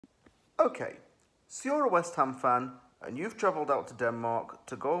Okay, so you're a West Ham fan and you've travelled out to Denmark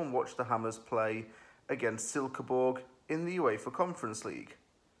to go and watch the Hammers play against Silkeborg in the UEFA Conference League.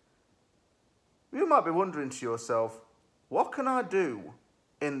 You might be wondering to yourself, what can I do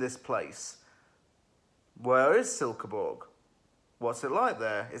in this place? Where is Silkeborg? What's it like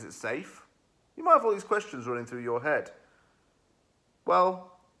there? Is it safe? You might have all these questions running through your head.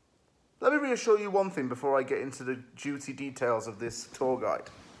 Well, let me reassure you one thing before I get into the juicy details of this tour guide.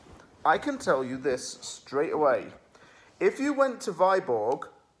 I can tell you this straight away. If you went to Viborg,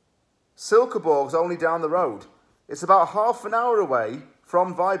 Silkeborg's only down the road. It's about half an hour away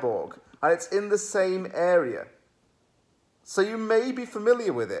from Viborg, and it's in the same area. So you may be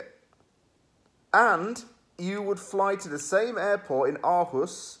familiar with it. And you would fly to the same airport in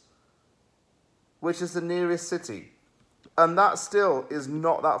Aarhus, which is the nearest city. And that still is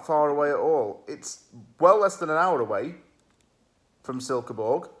not that far away at all. It's well less than an hour away from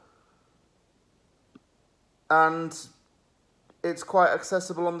Silkeborg. And it's quite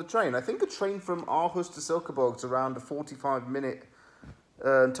accessible on the train. I think a train from Aarhus to Silkeborg is around a 45-minute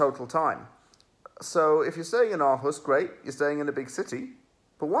total time. So if you're staying in Aarhus, great, you're staying in a big city.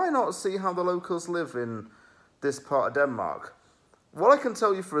 But why not see how the locals live in this part of Denmark? What I can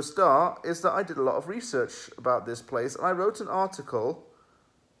tell you for a start is that I did a lot of research about this place, and I wrote an article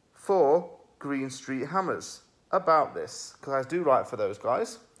for Green Street Hammers about this, because I do write for those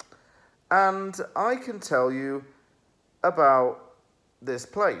guys. And I can tell you about this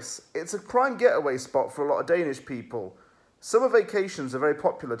place. It's a prime getaway spot for a lot of Danish people. Summer vacations are very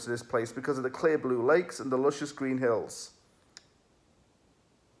popular to this place because of the clear blue lakes and the luscious green hills.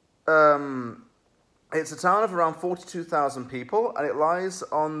 It's a town of around 42,000 people, and it lies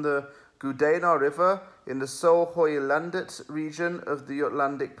on the Gudena River in the Solhøjlandet region of the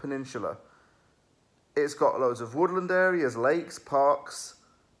Jutlandic Peninsula. It's got loads of woodland areas, lakes, parks,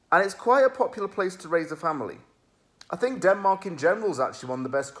 and it's quite a popular place to raise a family. I think Denmark in general is actually one of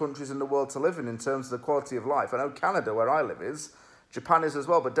the best countries in the world to live in terms of the quality of life. I know Canada, where I live, is. Japan is as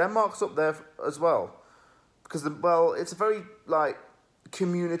well, but Denmark's up there as well. Because, it's a very,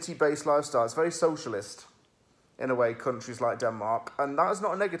 community-based lifestyle. It's very socialist, in a way, countries like Denmark. And that is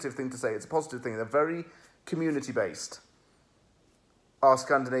not a negative thing to say. It's a positive thing. They're very community-based, our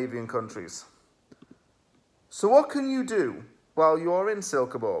Scandinavian countries. So what can you do while you're in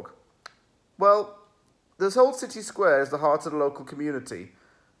Silkeborg? Well, this whole city square is the heart of the local community.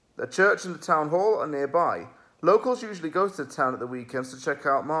 The church and the town hall are nearby. Locals usually go to the town at the weekends to check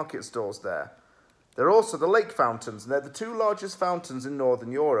out market stalls there. There are also the lake fountains, and they're the two largest fountains in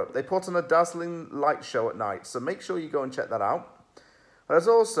Northern Europe. They put on a dazzling light show at night, so make sure you go and check that out. There's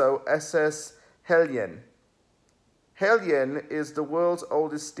also SS Helgen. Helgen is the world's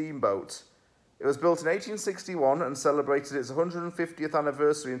oldest steamboat. It was built in 1861 and celebrated its 150th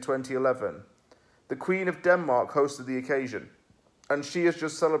anniversary in 2011. The Queen of Denmark hosted the occasion, and she has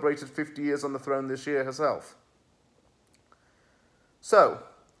just celebrated 50 years on the throne this year herself. So,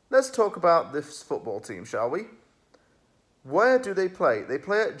 let's talk about this football team, shall we? Where do they play? They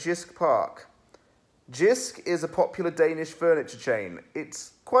play at Jysk Park. Jysk is a popular Danish furniture chain.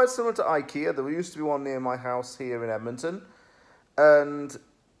 It's quite similar to IKEA. There used to be one near my house here in Edmonton. And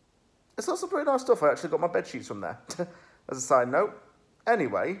it's got some pretty nice stuff. I actually got my bed sheets from there, as a side note.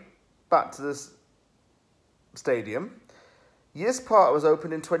 Anyway, back to this stadium. Jysk Park was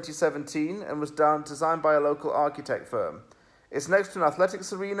opened in 2017 and was designed by a local architect firm. It's next to an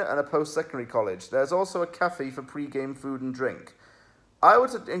athletics arena and a post-secondary college. There's also a cafe for pre-game food and drink. I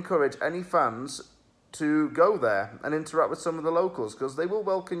would encourage any fans to go there and interact with some of the locals because they will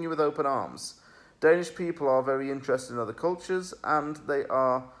welcome you with open arms. Danish people are very interested in other cultures, and they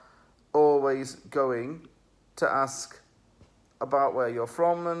are always going to ask about where you're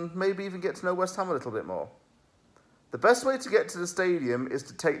from and maybe even get to know West Ham a little bit more. The best way to get to the stadium is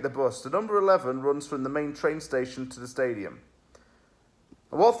to take the bus. The number 11 runs from the main train station to the stadium.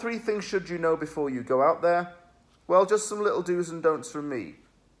 What 3 things should you know before you go out there? Well, just some little do's and don'ts from me.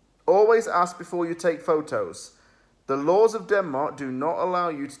 Always ask before you take photos. The laws of Denmark do not allow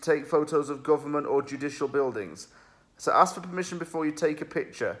you to take photos of government or judicial buildings, so ask for permission before you take a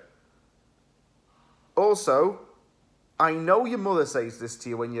picture. Also, I know your mother says this to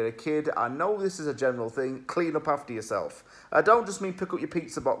you when you're a kid. I know this is a general thing. Clean up after yourself. I don't just mean pick up your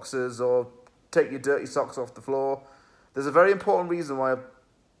pizza boxes or take your dirty socks off the floor. There's a very important reason why I'm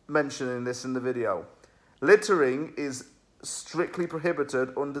mentioning this in the video. Littering is strictly prohibited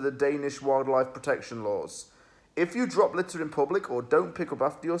under the Danish wildlife protection laws. If you drop litter in public or don't pick up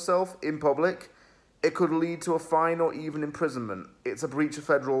after yourself in public, it could lead to a fine or even imprisonment. It's a breach of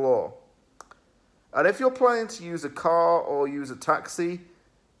federal law. And if you're planning to use a car or use a taxi,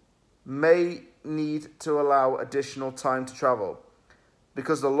 may need to allow additional time to travel,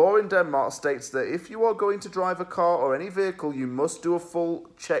 because the law in Denmark states that if you are going to drive a car or any vehicle, you must do a full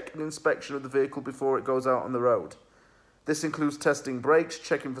check and inspection of the vehicle before it goes out on the road. This includes testing brakes,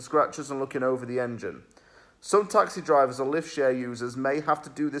 checking for scratches, and looking over the engine. Some taxi drivers or lift share users may have to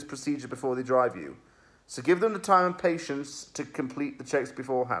do this procedure before they drive you, so give them the time and patience to complete the checks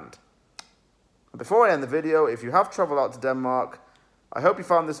beforehand. And before I end the video, if you have travelled out to Denmark, I hope you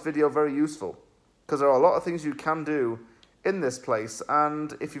found this video very useful, because there are a lot of things you can do in this place,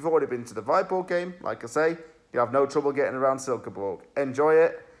 and if you've already been to the Viborg game, like I say, you have no trouble getting around Silkeborg. Enjoy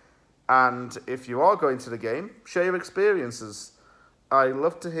it, and if you are going to the game, share your experiences. I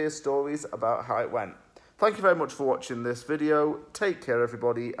love to hear stories about how it went. Thank you very much for watching this video. Take care,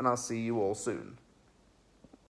 everybody, and I'll see you all soon.